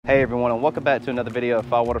Hey everyone, and welcome back to another video of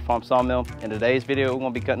Firewater Farm Sawmill. In today's video, we're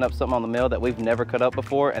going to be cutting up something on the mill that we've never cut up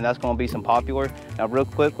before, and that's going to be some poplar. Now real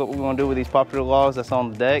quick, what we're going to do with these poplar logs that's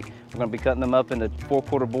on the deck, we're going to be cutting them up into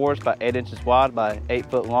 4/4 boards about 8 inches wide by 8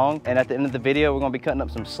 foot long. And at the end of the video, we're going to be cutting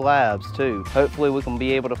up some slabs too. Hopefully we can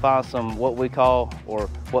be able to find some what we call, or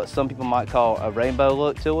what some people might call, a rainbow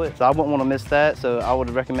look to it. So I wouldn't want to miss that, so I would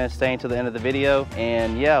recommend staying to the end of the video.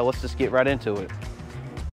 And yeah, let's just get right into it.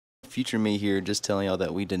 Future me here, just telling y'all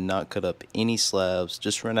that we did not cut up any slabs,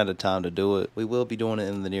 just ran out of time to do it. We will be doing it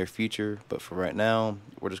in the near future, but for right now,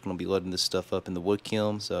 we're just going to be loading this stuff up in the wood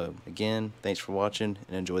kiln. So again, thanks for watching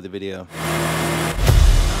and enjoy the video.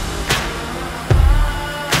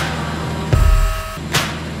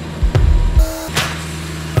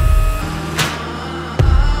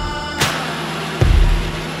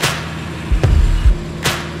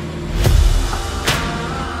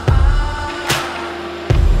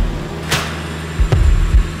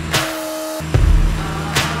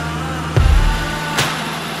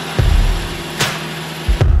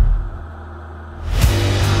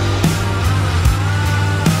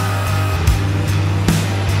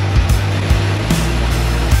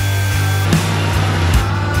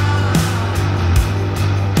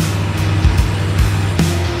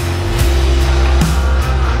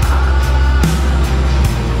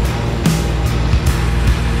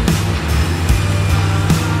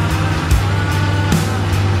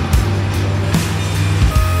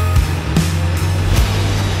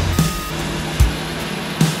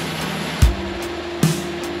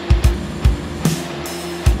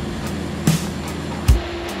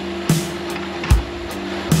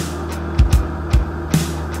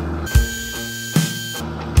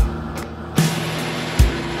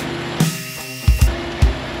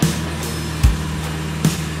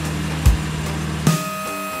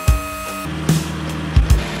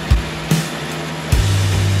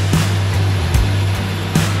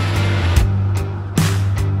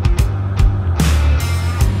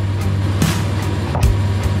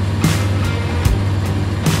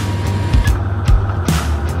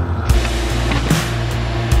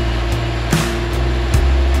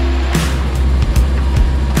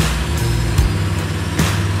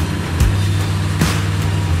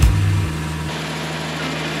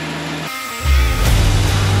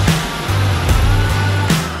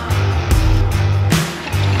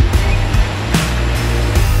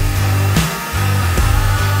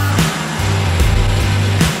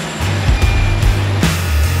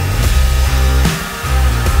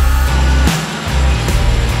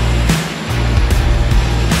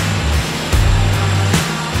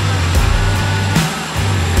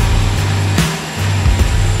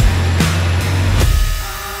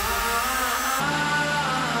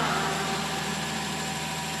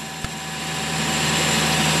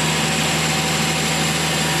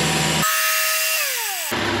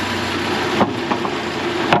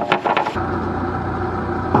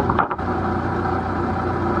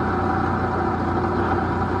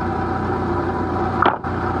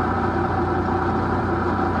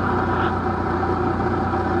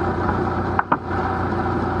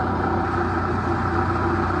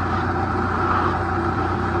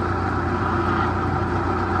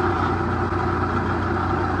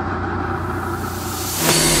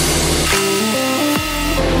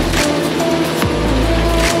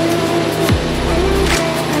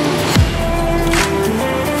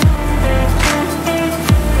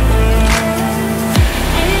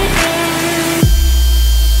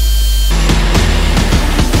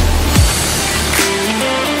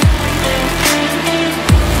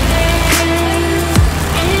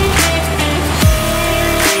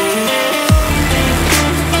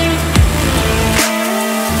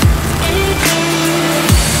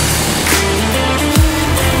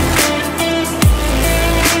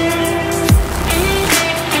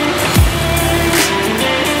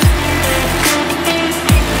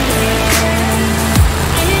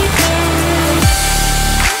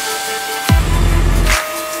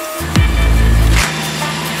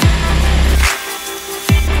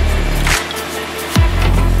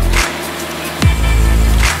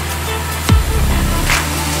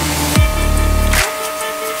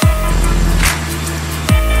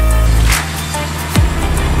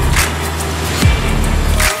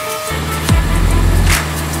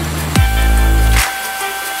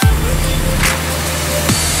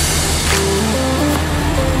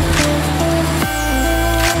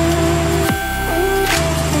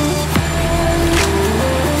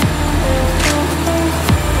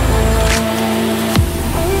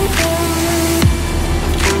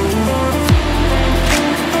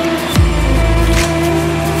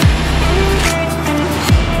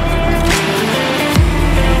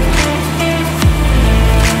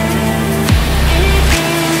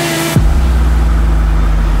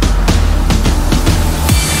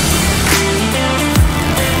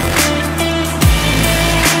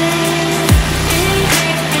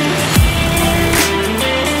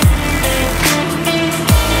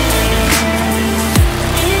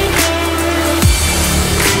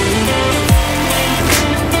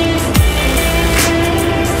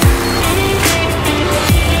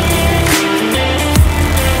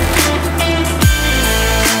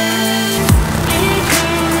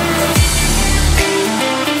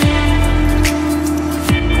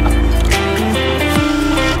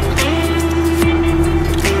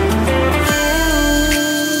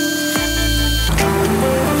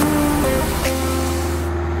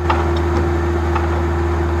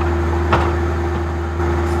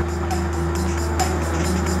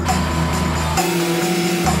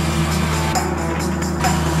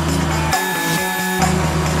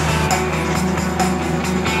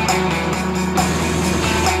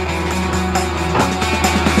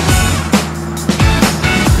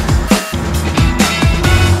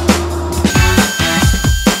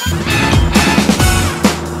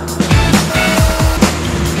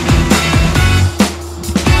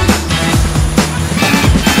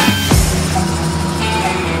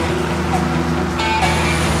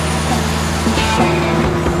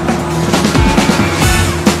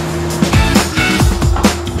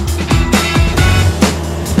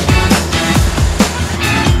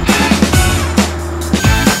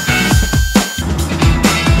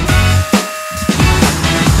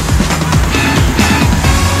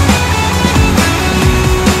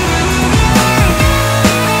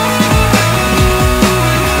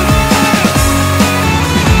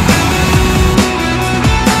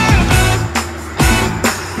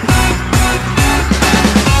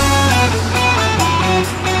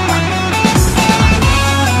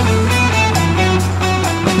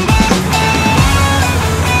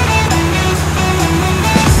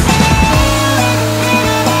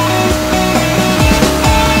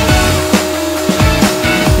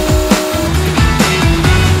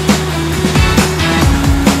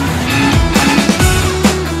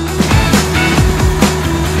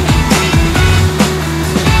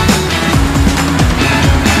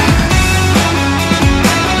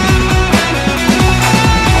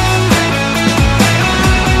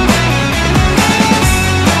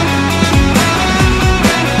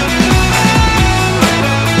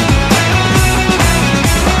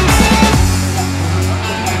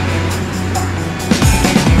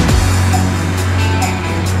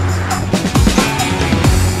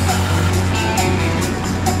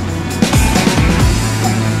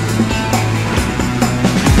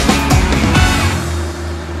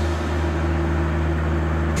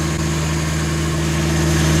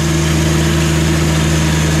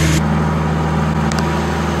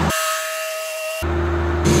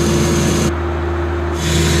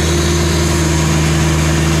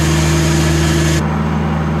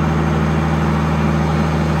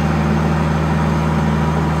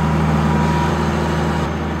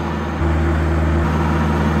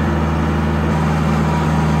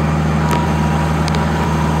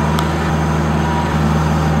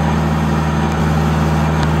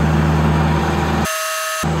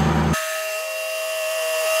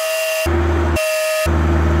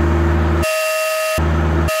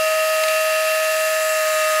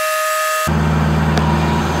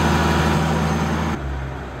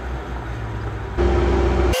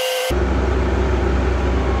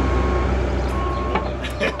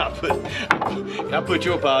 I put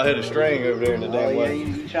your pile head of string over there in the damn way.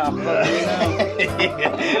 You chop it up,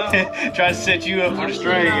 Yeah. Try to set you up for the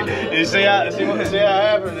string. You see how it happens?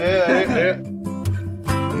 Yeah.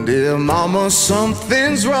 Dear mama,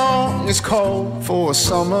 something's wrong. It's cold for a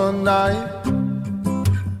summer night.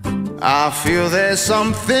 I feel there's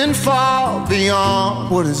something far beyond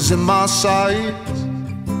what is in my sight.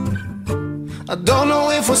 I don't know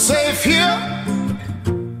if we're safe here.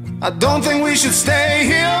 I don't think we should stay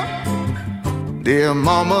here. Dear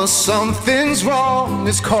mama, something's wrong.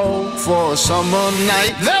 It's cold for a summer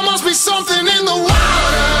night. There must be something in the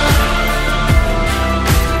water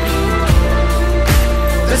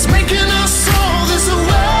that's making us all this away.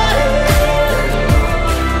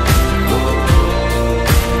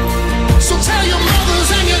 So tell your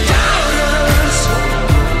mothers and your daughters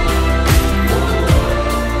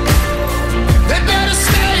they better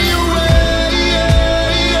stay away.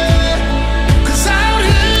 'Cause out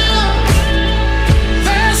here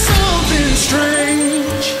there's something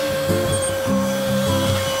strange.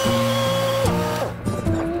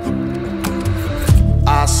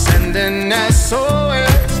 I send an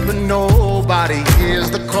SOS, but nobody hears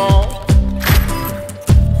the call.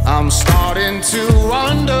 I'm starting to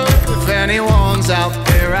wonder if anyone's out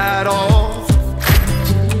there at all.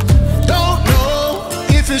 Don't know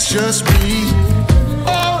if it's just me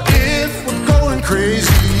or if we're going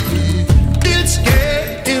crazy. It's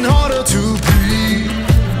getting harder to breathe.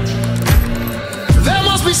 There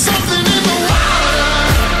must be something in the water.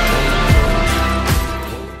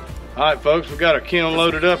 All right, folks, we got our kiln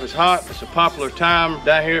loaded up. It's hot. It's a popular time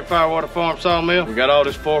down here at Firewater Farm Sawmill. We got all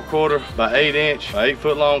this 4/4 by 8 inch, by 8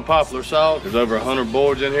 foot long poplar saw. There's over 100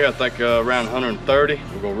 boards in here. I think around 130.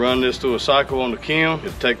 We're gonna run this through a cycle on the kiln.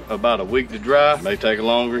 It'll take about a week to dry. It may take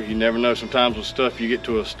longer. You never know. Sometimes with stuff, you get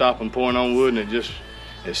to a stopping point on wood and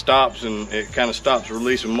it stops, and it kind of stops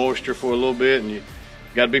releasing moisture for a little bit, and you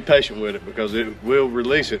got to be patient with it because it will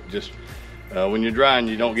release it. Just when you're drying,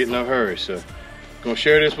 you don't get in no hurry. So gonna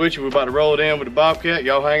share this with you. We're about to roll it in with the Bobcat.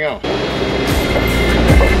 Y'all hang on.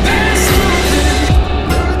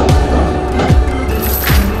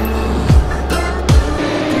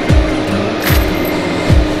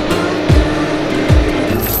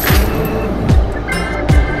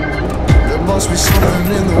 There must be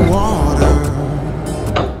something in the water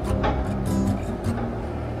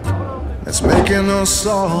that's making us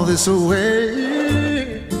all this away.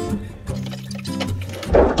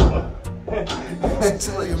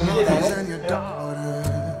 Tell your mothers and your daughters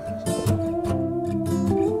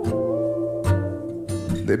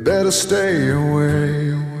they better stay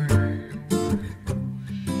away.